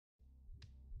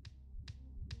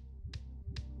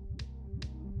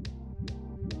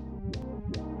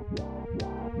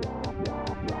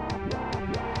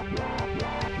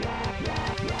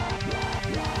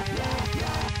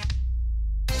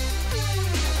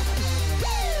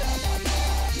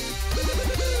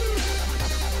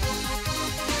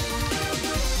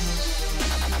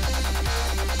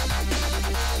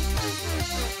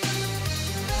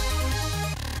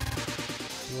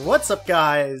What's up,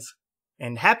 guys?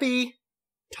 And happy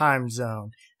time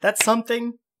zone. That's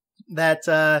something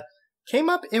that came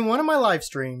up in one of my live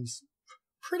streams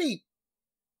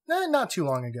not too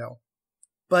long ago.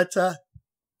 But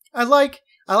I like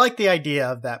the idea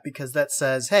of that because that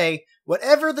says, hey,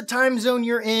 whatever the time zone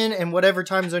you're in and whatever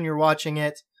time zone you're watching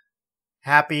it,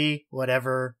 happy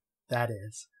whatever that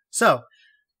is. So,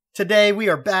 today we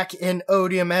are back in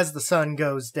Otium as the sun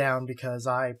goes down because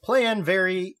I plan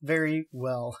very, very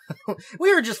well.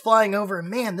 We were just flying over and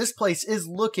man, this place is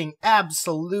looking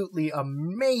absolutely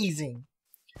amazing.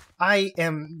 I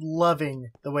am loving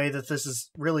the way that this is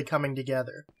really coming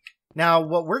together. Now,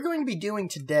 what we're going to be doing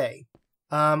today,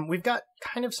 we've got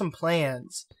kind of some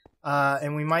plans,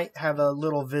 and we might have a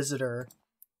little visitor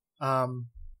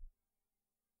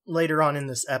later on in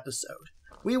this episode.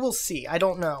 We will see. I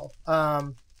don't know.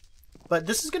 But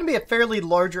this is going to be a fairly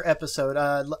larger episode.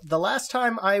 The last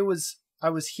time I was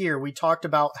here, we talked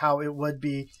about how it would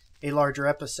be a larger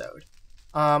episode.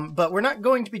 But we're not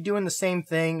going to be doing the same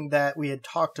thing that we had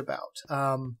talked about.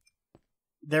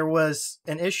 There was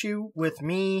an issue with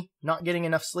me not getting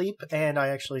enough sleep, and I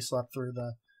actually slept through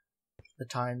the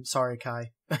time. Sorry,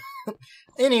 Kai.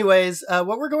 Anyways,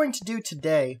 what we're going to do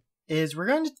today is we're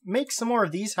going to make some more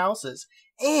of these houses,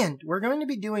 and we're going to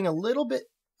be doing a little bit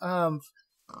of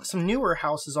some newer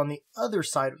houses on the other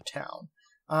side of town,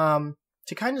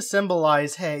 to kind of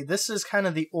symbolize, hey, this is kind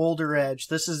of the older edge.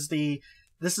 This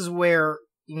is where,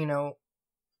 you know,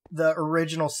 the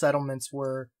original settlements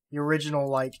were, the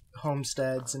original, like,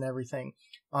 homesteads and everything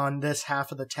on this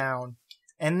half of the town.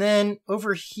 And then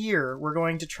over here, we're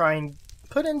going to try and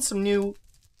put in some new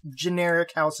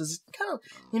generic houses, kind of,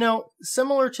 you know,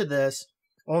 similar to this,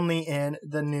 only in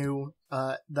the new,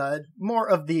 the more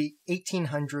of the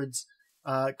 1800s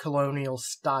colonial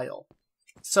style.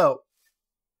 So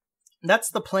that's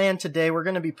the plan today. We're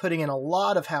going to be putting in a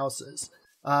lot of houses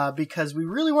because we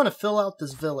really want to fill out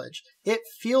this village. It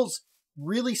feels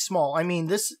really small. I mean,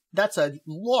 that's a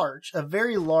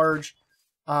very large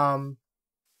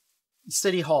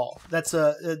city hall. That's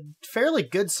a fairly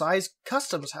good sized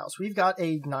customs house. We've got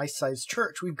a nice sized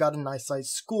church. We've got a nice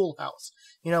sized schoolhouse.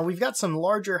 You know, we've got some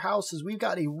larger houses. We've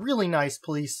got a really nice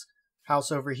police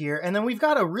house over here, and then we've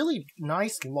got a really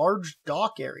nice large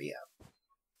dock area.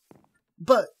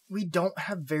 But we don't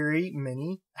have very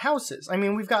many houses. I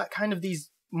mean, we've got kind of these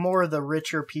more of the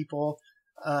richer people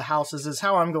houses is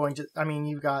how I'm going to. I mean,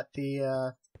 you've got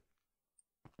the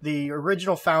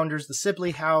original founders, the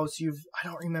Sibley house. I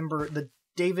don't remember the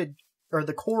David or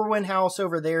the Corwin house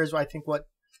over there is I think what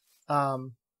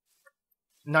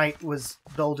Knight was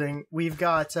building. We've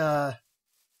got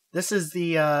this is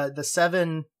the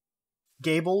Seven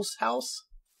Gables house,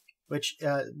 which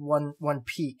one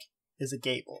peak is a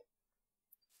gable.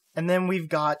 And then we've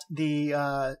got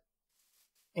the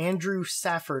Andrew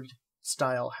Safford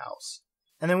style house.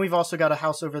 And then we've also got a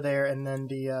house over there, and then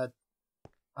the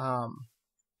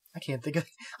I can't think of.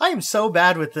 I am so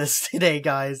bad with this today,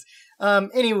 guys.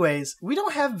 Anyways, we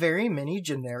don't have very many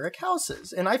generic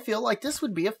houses, and I feel like this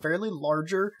would be a fairly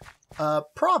larger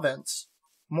province,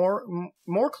 more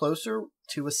closer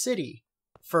to a city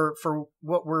for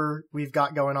what we've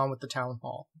got going on with the town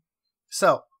hall.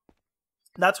 So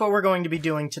that's what we're going to be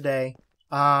doing today,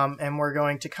 and we're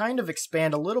going to kind of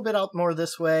expand a little bit out more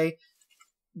this way.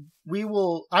 I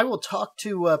will talk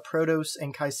to Protos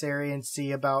and Kayseri and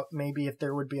see about maybe if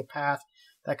there would be a path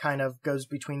that kind of goes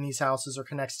between these houses or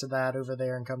connects to that over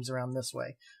there and comes around this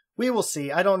way. We will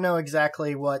see. I don't know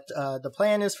exactly what the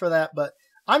plan is for that, but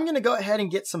I'm going to go ahead and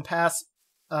get some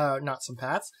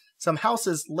some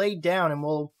houses laid down, and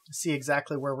we'll see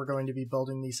exactly where we're going to be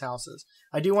building these houses.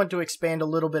 I do want to expand a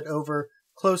little bit over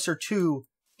closer to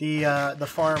the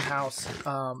farmhouse,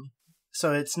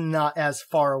 so it's not as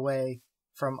far away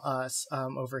from us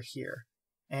over here.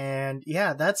 And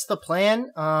yeah, that's the plan.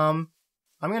 I'm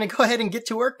gonna go ahead and get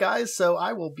to work, guys, so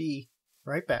I will be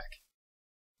right back.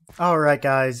 Alright,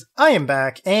 guys, I am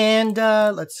back, and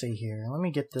let's see here. Let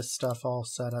me get this stuff all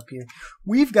set up here.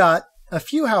 We've got a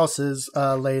few houses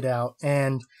laid out,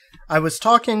 and I was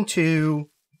talking to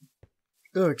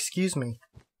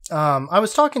I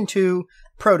was talking to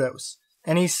Protos,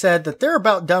 and he said that they're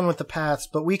about done with the paths,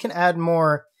 but we can add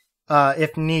more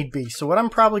if need be. So what I'm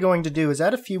probably going to do is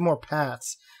add a few more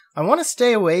paths. I want to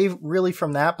stay away really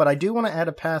from that, but I do want to add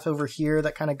a path over here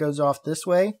that kind of goes off this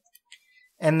way,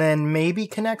 and then maybe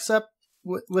connects up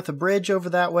with a bridge over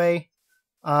that way.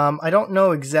 I don't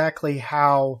know exactly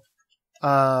how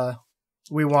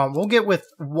we want. We'll get with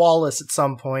Wallace at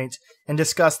some point and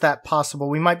discuss that possible.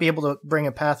 We might be able to bring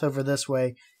a path over this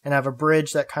way and have a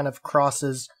bridge that kind of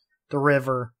crosses the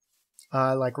river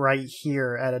like right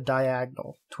here at a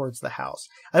diagonal towards the house.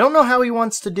 I don't know how he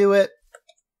wants to do it,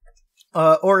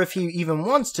 or if he even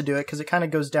wants to do it, because it kind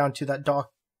of goes down to that dock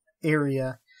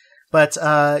area. But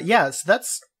yeah, so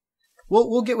that's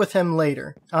we'll get with him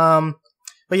later. But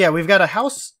yeah, we've got a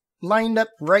house lined up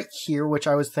right here, which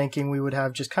I was thinking we would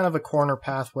have just kind of a corner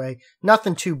pathway,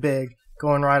 nothing too big,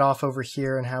 going right off over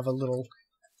here and have a little...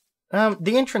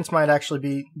 the entrance might actually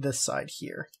be this side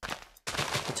here.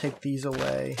 We'll take these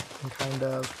away and kind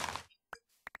of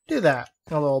do that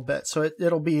a little bit. So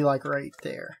it'll be like right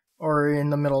there or in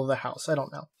the middle of the house. I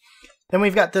don't know. Then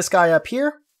we've got this guy up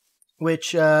here,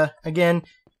 which, again,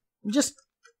 just...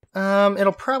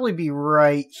 it'll probably be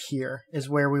right here is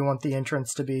where we want the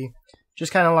entrance to be.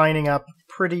 Just kind of lining up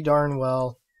pretty darn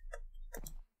well.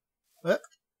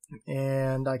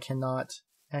 And I cannot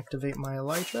activate my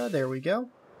elytra. There we go.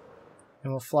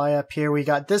 And we'll fly up here. We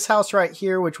got this house right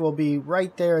here, which will be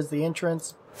right there as the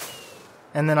entrance.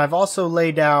 And then I've also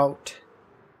laid out...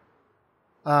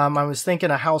 I was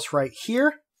thinking a house right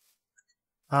here.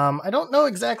 I don't know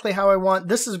exactly how I want...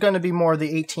 This is going to be more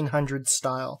the 1800s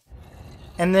style.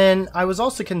 And then I was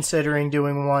also considering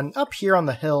doing one up here on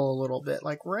the hill a little bit,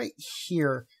 like right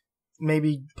here,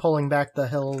 maybe pulling back the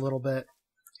hill a little bit.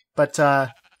 But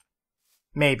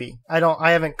maybe.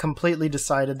 I haven't completely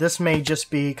decided. This may just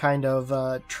be kind of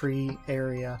a tree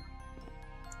area.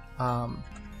 But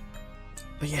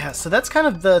yeah, so that's kind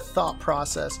of the thought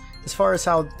process as far as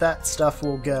how that stuff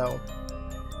will go.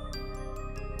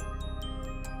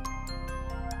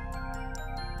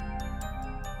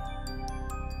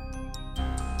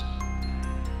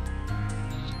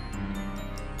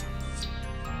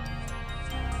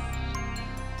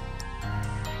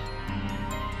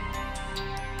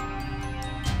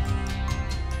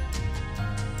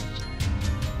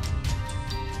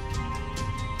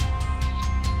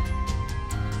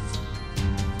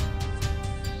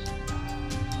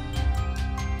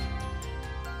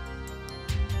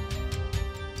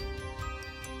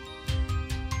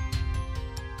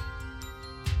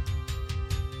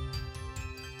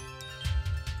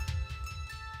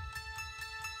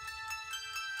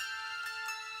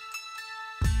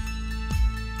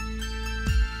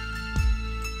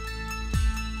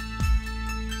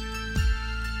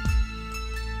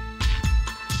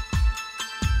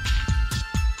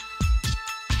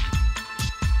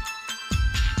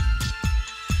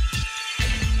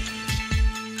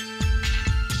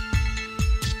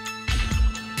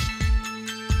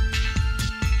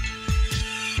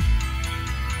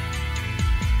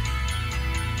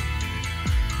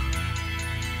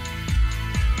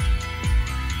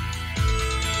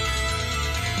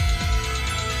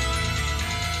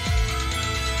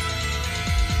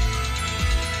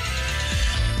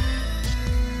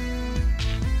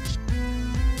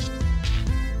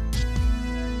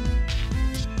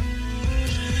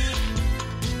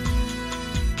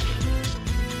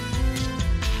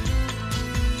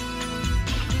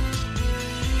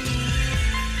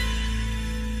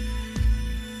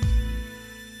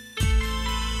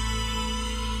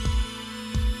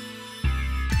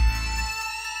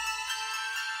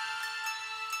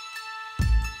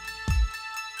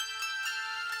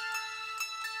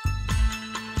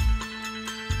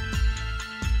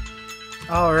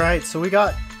 Alright, so we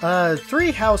got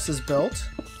 3 houses built,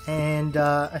 and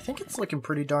I think it's looking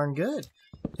pretty darn good.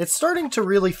 It's starting to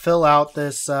really fill out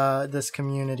this this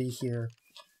community here.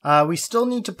 We still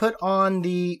need to put on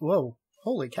the... Whoa,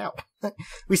 holy cow.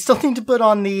 We still need to put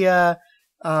on the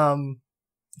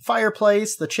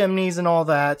fireplace, the chimneys, and all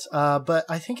that, but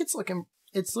I think it's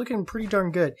looking pretty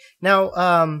darn good.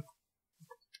 Now,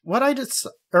 what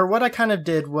I kind of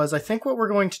did was, I think what we're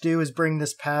going to do is bring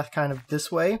this path kind of this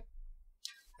way.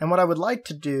 And what I would like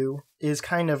to do is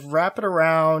kind of wrap it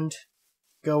around,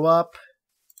 go up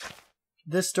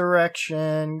this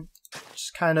direction,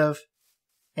 just kind of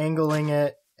angling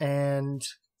it and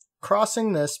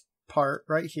crossing this part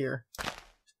right here.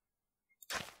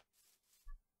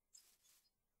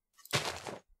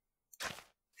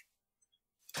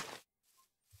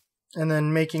 And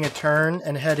then making a turn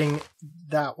and heading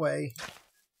that way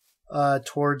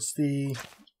towards the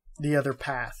other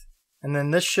path. And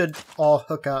then this should all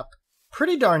hook up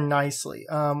pretty darn nicely.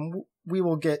 We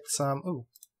will get some... Ooh.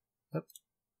 Oop.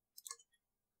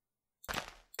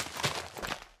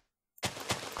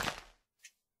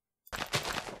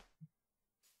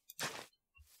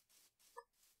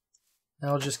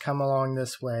 That'll just come along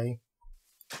this way.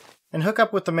 And hook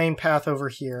up with the main path over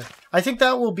here. I think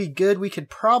that will be good. We could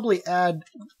probably add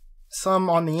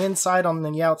some on the inside, on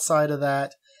the outside of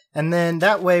that. And then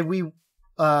that way we...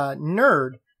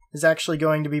 Nerd is actually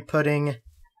going to be putting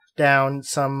down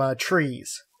some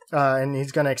trees and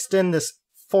he's going to extend this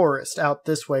forest out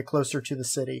this way closer to the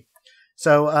city.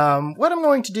 So what I'm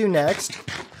going to do next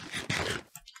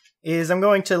is I'm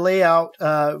going to lay out,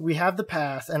 we have the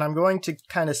path, and I'm going to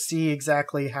kind of see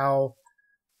exactly how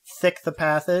thick the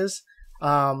path is.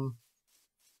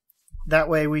 That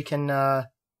way we can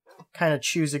kind of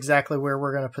choose exactly where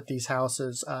we're going to put these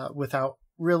houses without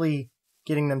really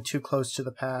getting them too close to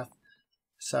the path.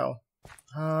 So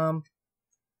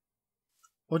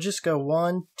we'll just go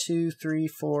 1, 2, 3,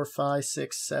 4, 5,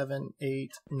 6, 7,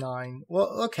 8, 9. Well,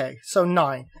 okay, so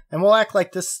 9. And we'll act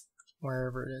like this,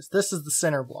 wherever it is. This is the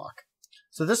center block.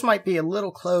 So this might be a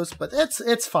little close, but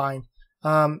it's fine.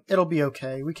 It'll be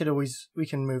okay. We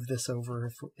can move this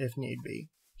over if need be.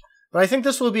 But I think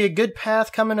this will be a good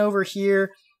path coming over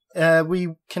here.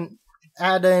 We can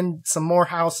add in some more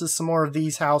houses, some more of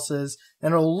these houses,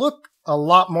 and it'll look a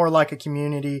lot more like a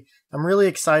community. I'm really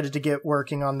excited to get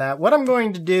working on that. What I'm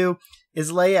going to do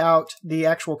is lay out the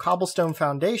actual cobblestone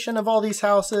foundation of all these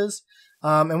houses,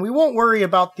 and we won't worry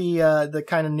about the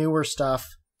kind of newer stuff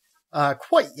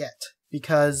quite yet,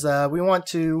 because we want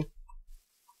to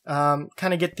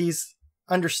kind of get these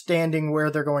understanding where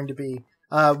they're going to be.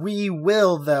 We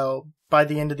will, though, by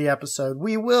the end of the episode,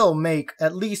 we will make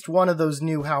at least one of those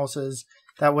new houses.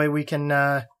 That way we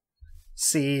can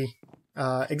see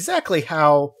exactly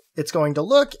how it's going to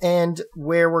look and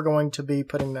where we're going to be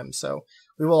putting them. So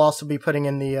we will also be putting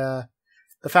in the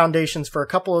foundations for a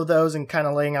couple of those and kind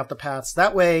of laying out the paths.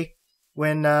 That way,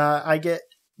 when I get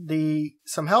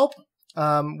some help,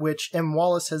 which M.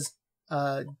 Wallace has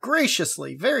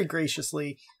graciously, very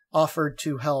graciously offered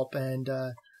to help, and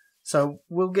so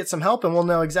we'll get some help and we'll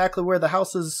know exactly where the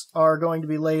houses are going to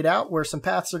be laid out, where some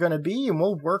paths are going to be, and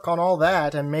we'll work on all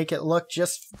that and make it look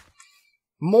just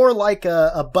more like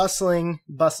a bustling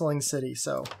city.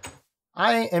 So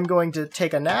I am going to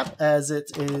take a nap as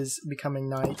it is becoming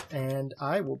night, and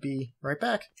I will be right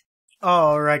back.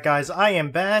 Alright guys, I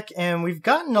am back, and we've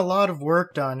gotten a lot of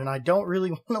work done, and I don't really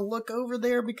want to look over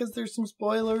there because there's some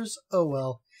spoilers. Oh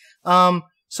well.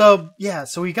 So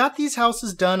we got these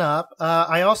houses done up.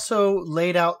 I also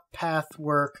laid out path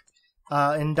work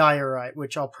in diorite,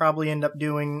 which I'll probably end up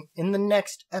doing in the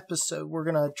next episode. We're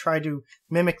going to try to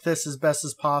mimic this as best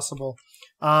as possible.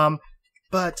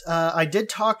 But I did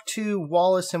talk to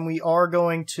Wallace, and we are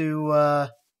going to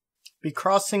be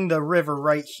crossing the river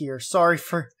right here. Sorry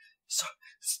for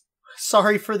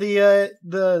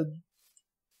the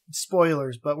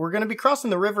spoilers, but we're going to be crossing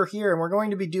the river here, and we're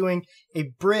going to be doing a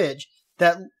bridge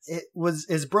that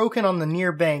is broken on the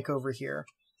near bank over here.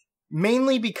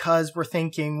 Mainly because we're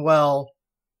thinking, well,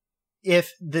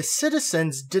 if the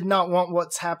citizens did not want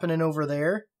what's happening over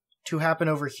there to happen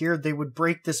over here, they would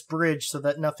break this bridge so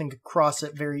that nothing could cross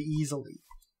it very easily.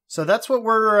 So that's what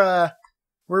we're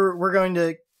going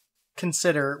to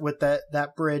consider with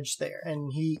that bridge there.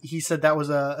 And he said that was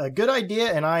a good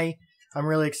idea, and I'm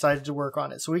really excited to work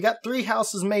on it. So we got 3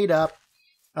 houses made up.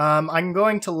 I'm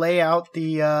going to lay out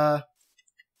the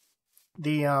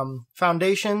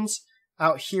foundations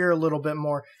out here a little bit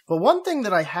more. But one thing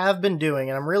that I have been doing,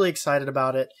 and I'm really excited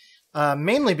about it,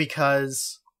 mainly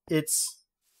because it's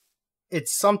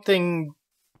something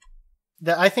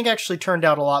that I think actually turned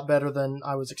out a lot better than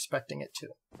I was expecting it to.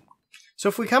 So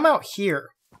if we come out here,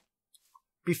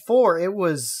 before it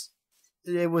was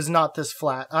not this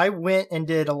flat. I went and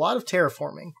did a lot of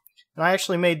terraforming, and I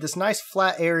actually made this nice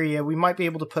flat area. We might be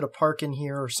able to put a park in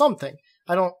here or something.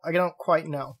 I don't quite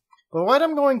know. But what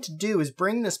I'm going to do is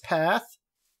bring this path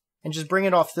and just bring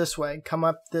it off this way. Come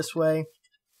up this way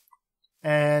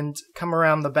and come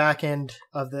around the back end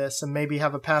of this, and maybe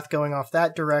have a path going off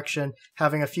that direction,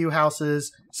 having a few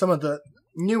houses, some of the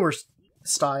newer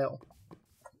style,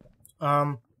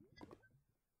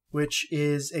 which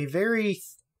is a very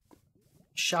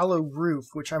shallow roof,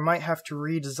 which I might have to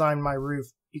redesign my roof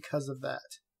because of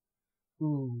that.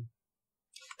 Ooh.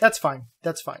 That's fine.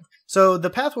 That's fine. So the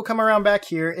path will come around back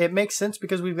here. It makes sense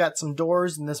because we've got some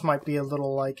doors, and this might be a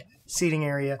little like seating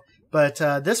area. But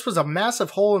this was a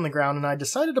massive hole in the ground, and I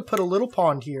decided to put a little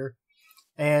pond here.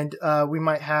 And we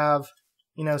might have,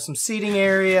 some seating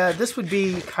area. This would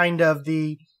be kind of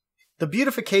the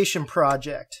beautification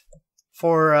project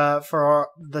for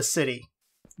the city.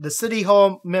 The city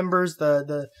hall members,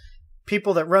 the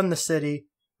people that run the city,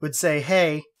 would say,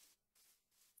 hey,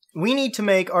 we need to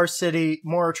make our city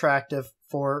more attractive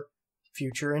for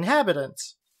future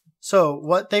inhabitants. So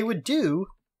what they would do,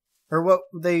 or what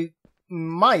they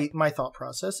my thought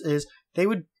process is, they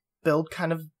would build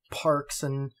kind of parks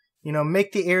and,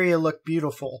 make the area look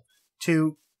beautiful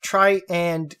to try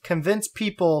and convince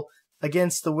people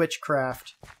against the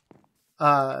witchcraft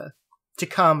to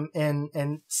come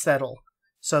and settle.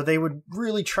 So they would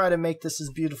really try to make this as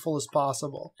beautiful as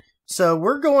possible. So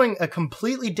we're going a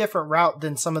completely different route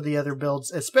than some of the other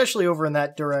builds, especially over in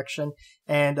that direction.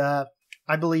 And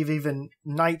I believe even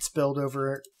Knight's build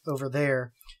over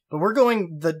there. But we're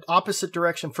going the opposite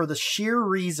direction for the sheer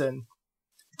reason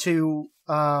to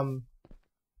kind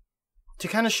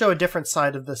of show a different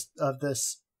side of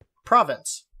this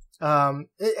province.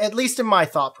 At least in my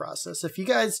thought process. If you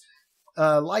guys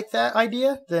like that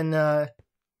idea, then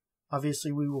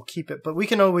obviously we will keep it. But we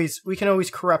can always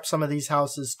corrupt some of these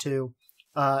houses too,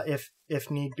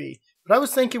 if need be. But I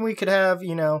was thinking we could have,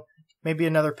 you know, maybe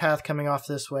another path coming off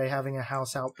this way, having a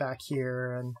house out back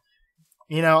here, and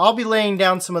you know, I'll be laying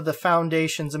down some of the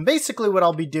foundations, and basically what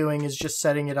I'll be doing is just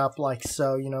setting it up like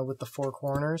so, you know, with the four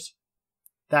corners.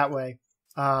 That way.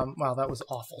 Wow, that was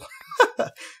awful.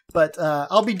 But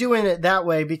I'll be doing it that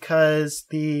way because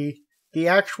the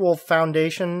actual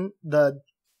foundation, the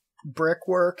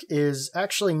brickwork, is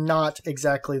actually not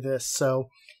exactly this. So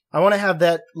I want to have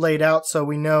that laid out so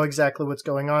we know exactly what's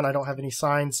going on. I don't have any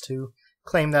signs to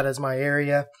claim that as my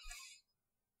area.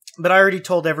 But I already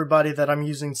told everybody that I'm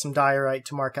using some diorite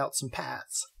to mark out some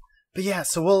paths. But yeah,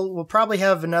 so we'll probably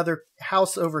have another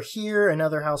house over here,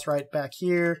 another house right back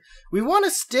here. We want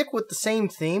to stick with the same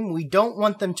theme. We don't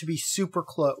want them to be super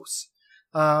close.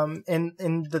 And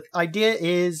the idea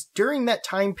is during that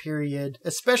time period,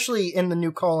 especially in the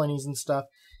new colonies and stuff,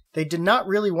 they did not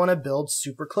really want to build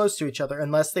super close to each other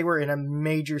unless they were in a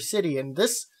major city. And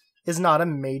this is not a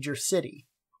major city.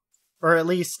 Or at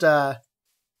least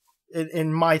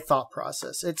in my thought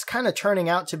process. It's kind of turning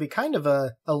out to be kind of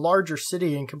a larger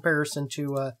city in comparison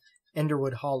to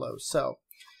Enderwood Hollow. So,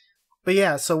 but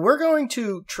yeah, so we're going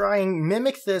to try and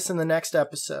mimic this in the next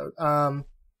episode. I'm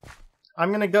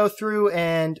going to go through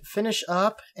and finish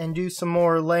up and do some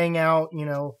more laying out, you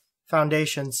know,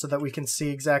 foundations so that we can see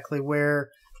exactly where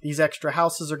these extra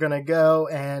houses are going to go.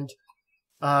 And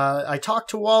I talked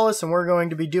to Wallace, and we're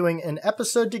going to be doing an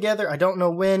episode together. I don't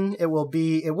know when it will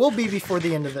be. It will be before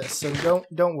the end of this, so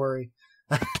don't worry.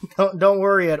 don't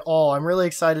worry at all. I'm really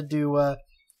excited to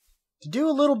do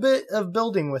a little bit of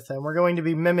building with him. We're going to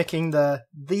be mimicking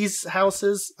these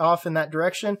houses off in that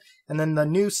direction, and then the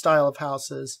new style of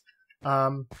houses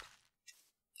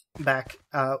back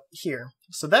here.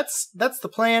 So that's the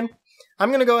plan. I'm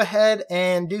going to go ahead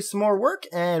and do some more work,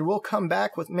 and we'll come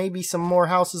back with maybe some more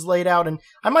houses laid out, and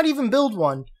I might even build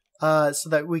one so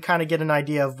that we kind of get an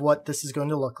idea of what this is going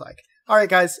to look like. Alright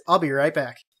guys, I'll be right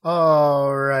back.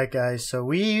 Alright guys, so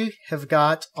we have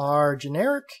got our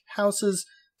generic houses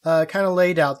kind of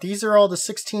laid out. These are all the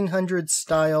 1600s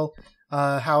style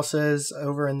houses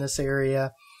over in this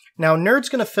area. Now Nerd's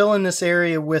going to fill in this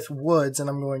area with woods, and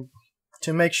I'm going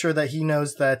to make sure that he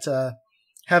knows that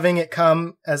having it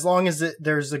come, as long as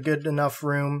there's a good enough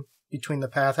room between the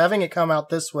path, having it come out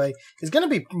this way is going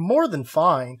to be more than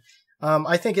fine.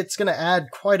 I think it's going to add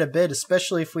quite a bit,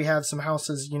 especially if we have some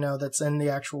houses, you know, that's in the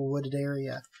actual wooded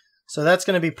area. So that's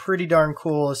going to be pretty darn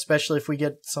cool, especially if we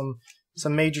get some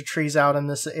major trees out in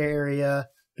this area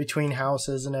between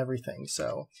houses and everything.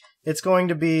 So it's going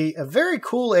to be a very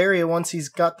cool area once he's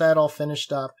got that all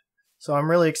finished up. So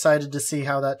I'm really excited to see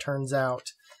how that turns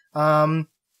out.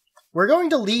 We're going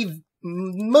to leave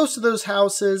most of those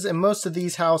houses and most of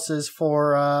these houses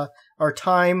for our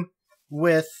time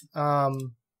with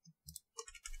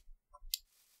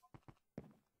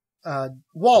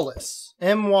Wallace.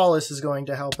 M. Wallace is going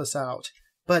to help us out.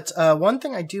 But one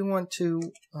thing I do want to...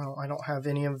 Oh, I don't have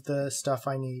any of the stuff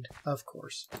I need, of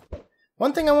course.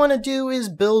 One thing I want to do is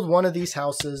build one of these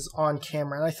houses on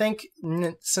camera. And I think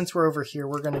since we're over here,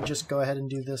 we're going to just go ahead and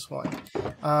do this one.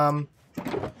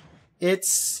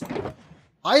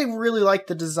 I really like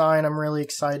the design. I'm really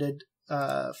excited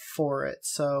for it.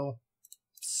 So,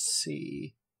 let's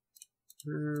see.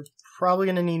 We're probably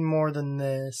going to need more than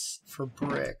this for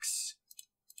bricks.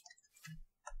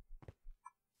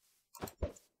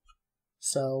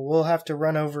 So, we'll have to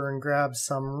run over and grab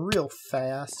some real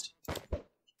fast.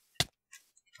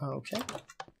 Okay.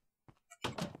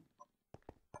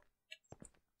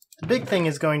 The big thing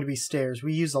is going to be stairs.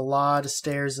 We use a lot of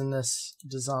stairs in this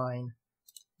design.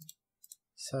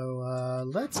 So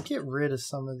let's get rid of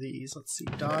some of these. Let's see,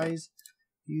 dyes.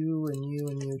 You and you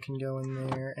and you can go in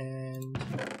there, and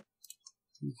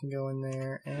you can go in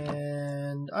there,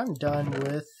 and I'm done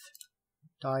with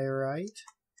diorite.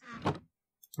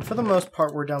 And for the most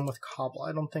part, we're done with cobble.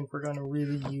 I don't think we're going to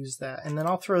really use that. And then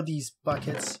I'll throw these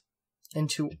buckets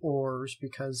into ores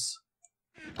because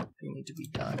they need to be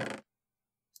done.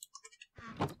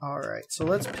 Alright, so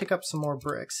let's pick up some more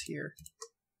bricks here.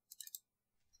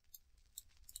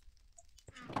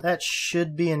 That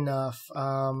should be enough.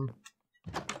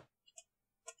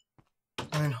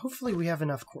 And hopefully we have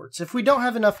enough quartz. If we don't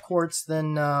have enough quartz,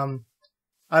 then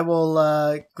I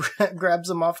will grab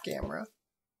some off camera.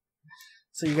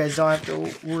 So you guys don't have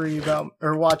to worry about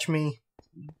or watch me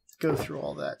go through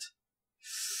all that.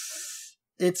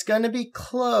 It's going to be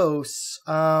close.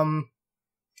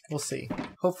 We'll see.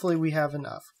 Hopefully we have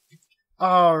enough.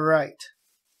 All right.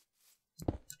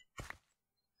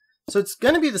 So it's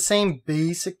going to be the same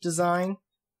basic design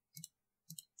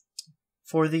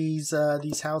for these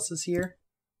houses here,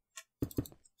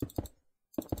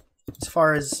 as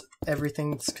far as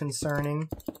everything's concerning.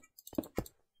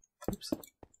 Oops.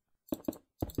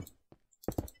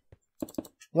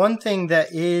 One thing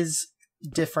that is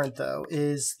different, though,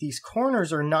 is these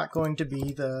corners are not going to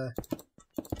be the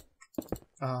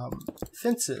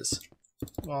fences.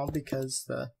 Well, because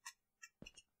the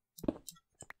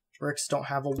bricks don't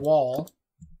have a wall,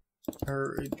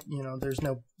 or, you know, there's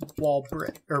no wall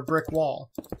brick, or brick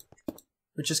wall,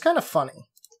 which is kind of funny.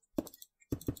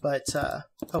 But, oh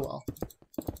well.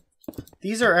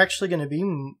 These are actually going to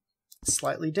be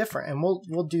slightly different, and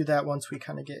we'll do that once we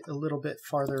kind of get a little bit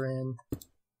farther in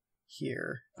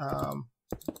here.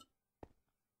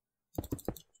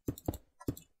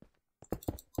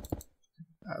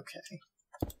 Okay.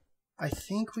 I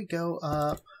think we go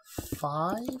up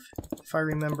 5, if I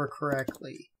remember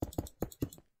correctly.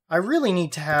 I really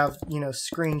need to have, you know,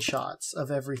 screenshots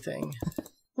of everything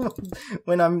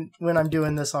when I'm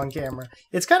doing this on camera.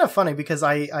 It's kind of funny because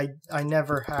I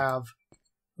never have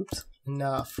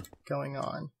enough going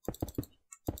on.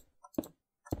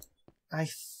 I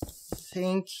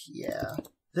think, yeah,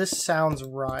 this sounds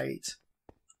right.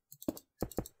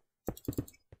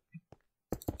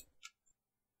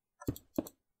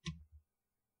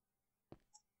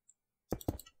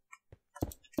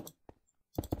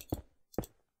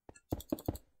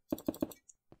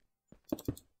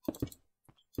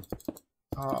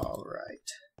 All right.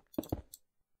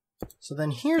 So then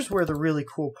here's where the really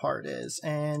cool part is,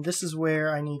 and this is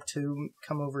where I need to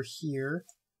come over here,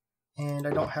 and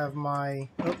I don't have my,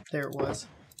 oh, there it was,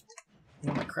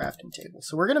 my crafting table.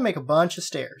 So we're going to make a bunch of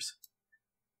stairs.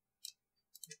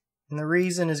 And the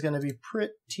reason is going to be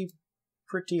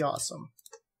pretty awesome.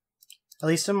 At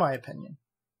least in my opinion.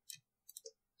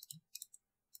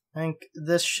 I think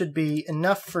this should be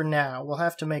enough for now. We'll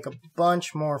have to make a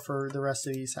bunch more for the rest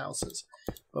of these houses.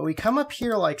 But we come up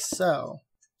here like so.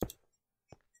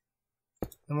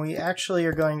 And we actually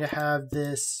are going to have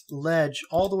this ledge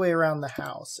all the way around the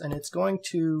house. And it's going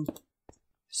to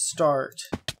start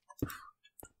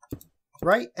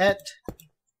right at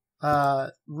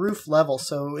roof level.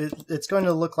 So it's going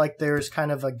to look like there's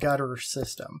kind of a gutter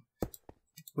system,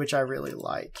 which I really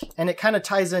like. And it kind of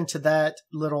ties into that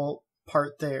little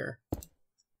part there.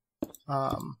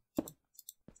 I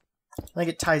think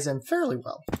it ties in fairly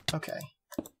well. Okay.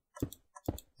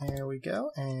 There we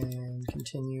go. And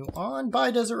continue on.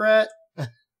 Bye, Desert Rat.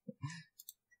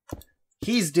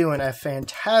 He's doing a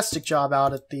fantastic job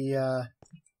out at the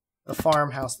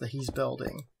farmhouse that he's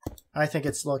building. I think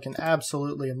it's looking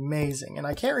absolutely amazing. And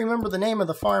I can't remember the name of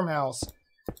the farmhouse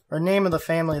or name of the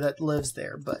family that lives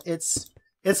there, but it's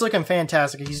looking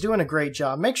fantastic. He's doing a great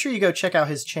job. Make sure you go check out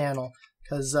his channel,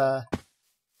 because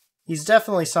he's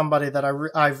definitely somebody that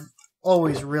I've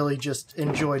always really just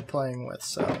enjoyed playing with.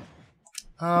 So,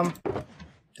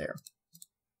 there.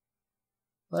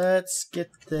 Let's get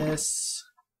this.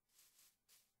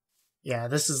 Yeah,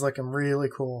 this is looking really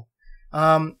cool.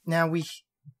 Now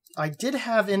I did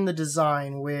have in the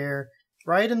design where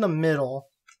right in the middle,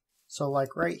 so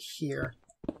like right here,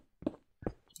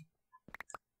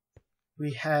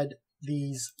 we had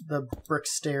the brick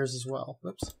stairs as well.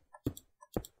 Whoops.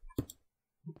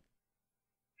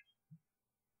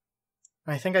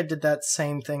 I think I did that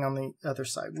same thing on the other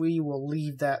side. We will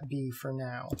leave that be for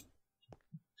now.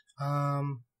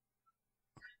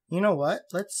 You know what?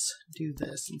 Let's do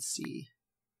this and see.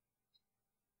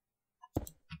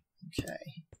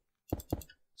 Okay.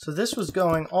 So this was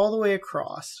going all the way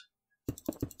across.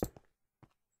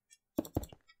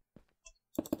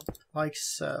 Like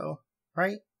so.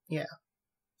 Right? Yeah.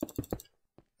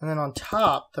 And then on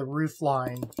top, the roof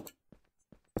line.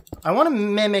 I want to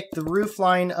mimic the roof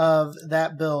line of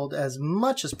that build as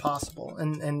much as possible,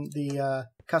 and the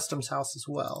customs house as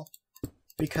well,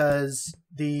 because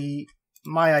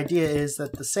my idea is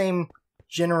that the same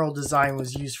general design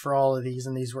was used for all of these,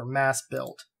 and these were mass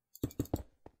built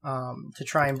to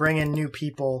try and bring in new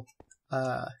people,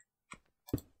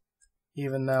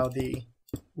 even though the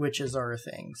witches are a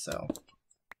thing. So.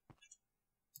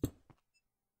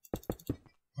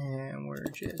 And we're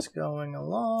just going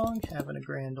along, having a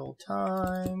grand old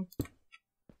time.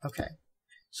 Okay,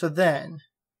 so then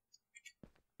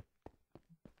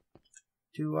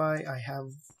Do I have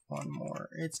one more.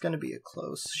 It's going to be a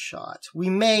close shot.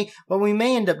 What we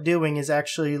may end up doing is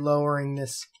actually lowering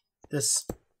this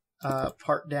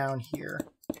part down here,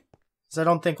 because I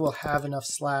don't think we'll have enough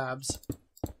slabs.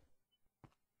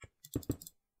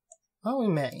 Oh, we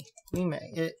may.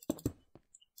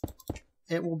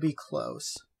 It will be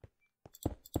close.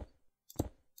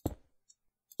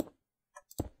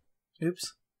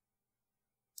 Oops.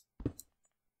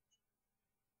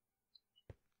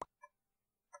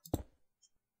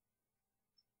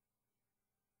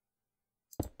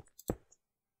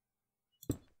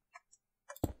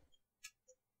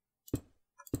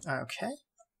 Okay.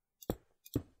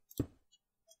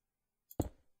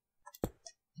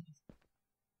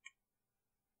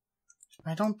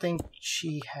 I don't think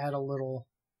she had a little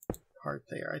part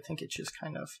there. I think it's just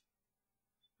kind of...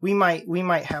 We might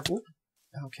have... Whoop.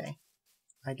 Okay.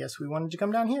 I guess we wanted to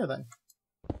come down here then.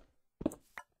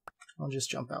 I'll just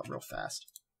jump out real fast.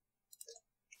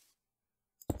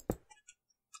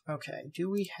 Okay, do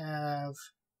we have...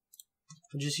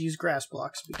 I'll just use grass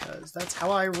blocks because that's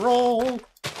how I roll!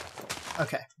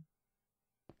 Okay.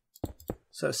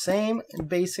 So same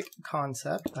basic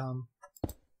concept.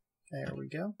 There we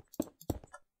go.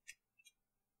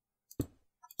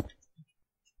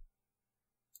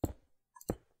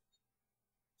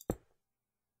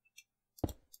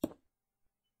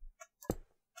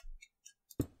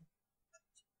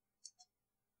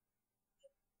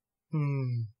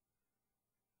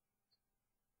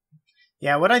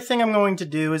 Yeah, what I think I'm going to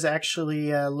do is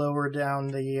actually lower down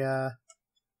the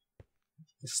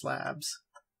slabs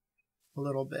a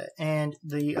little bit. And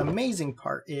the amazing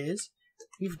part is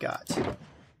we've got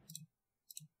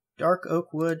dark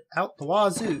oak wood out the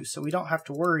wazoo, so we don't have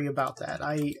to worry about that.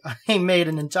 I made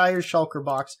an entire shulker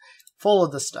box full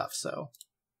of the stuff, so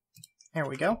there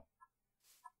we go.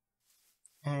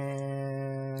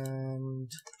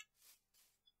 And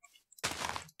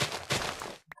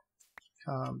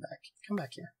come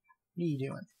back here. What are you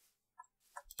doing?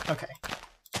 Okay.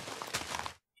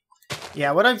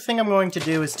 Yeah, what I think I'm going to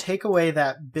do is take away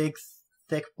that big,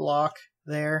 thick block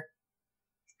there,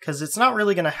 because it's not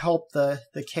really going to help the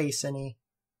case any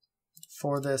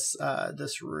for this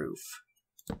this roof.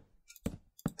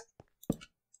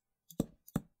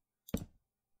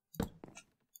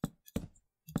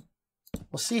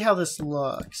 We'll see how this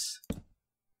looks.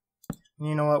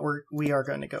 You know what? We are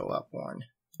going to go up one.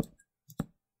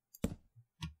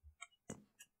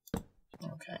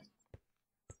 Okay.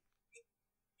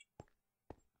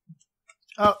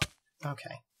 Oh,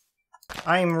 okay.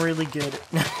 I am really good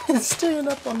at staying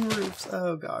up on roofs.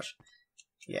 Oh, gosh.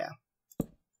 Yeah.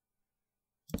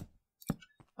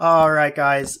 Alright,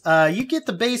 guys. You get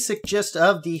the basic gist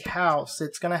of the house.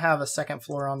 It's going to have a second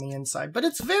floor on the inside, but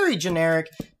it's very generic.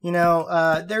 You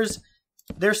know, there's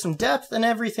some depth and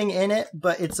everything in it,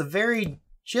 but it's a very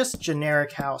just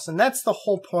generic house, and that's the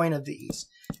whole point of these.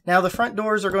 Now, the front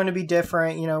doors are going to be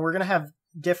different. You know, we're going to have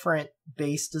different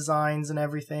base designs and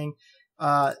everything.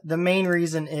 The main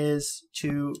reason is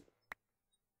to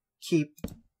keep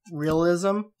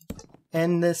realism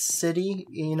in this city.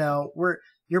 You know,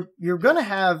 you're going to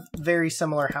have very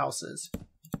similar houses,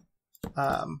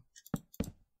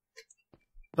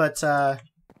 but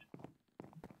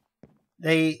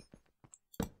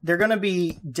they're going to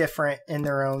be different in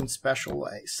their own special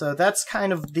way. So that's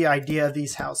kind of the idea of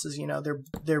these houses. You know,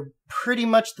 they're pretty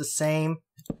much the same,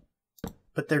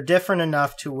 but they're different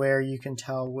enough to where you can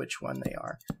tell which one they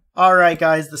are. Alright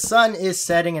guys, the sun is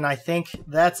setting, and I think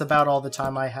that's about all the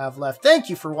time I have left. Thank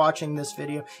you for watching this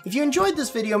video. If you enjoyed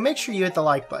this video, make sure you hit the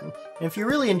like button. And if you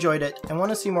really enjoyed it and want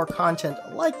to see more content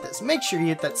like this, make sure you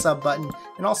hit that sub button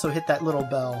and also hit that little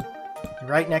bell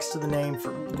right next to the name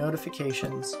for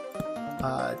notifications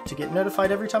to get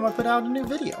notified every time I put out a new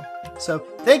video. So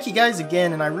thank you guys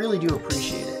again, and I really do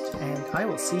appreciate it. And I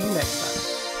will see you next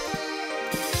time.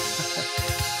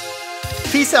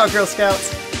 Peace out, Girl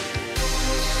Scouts!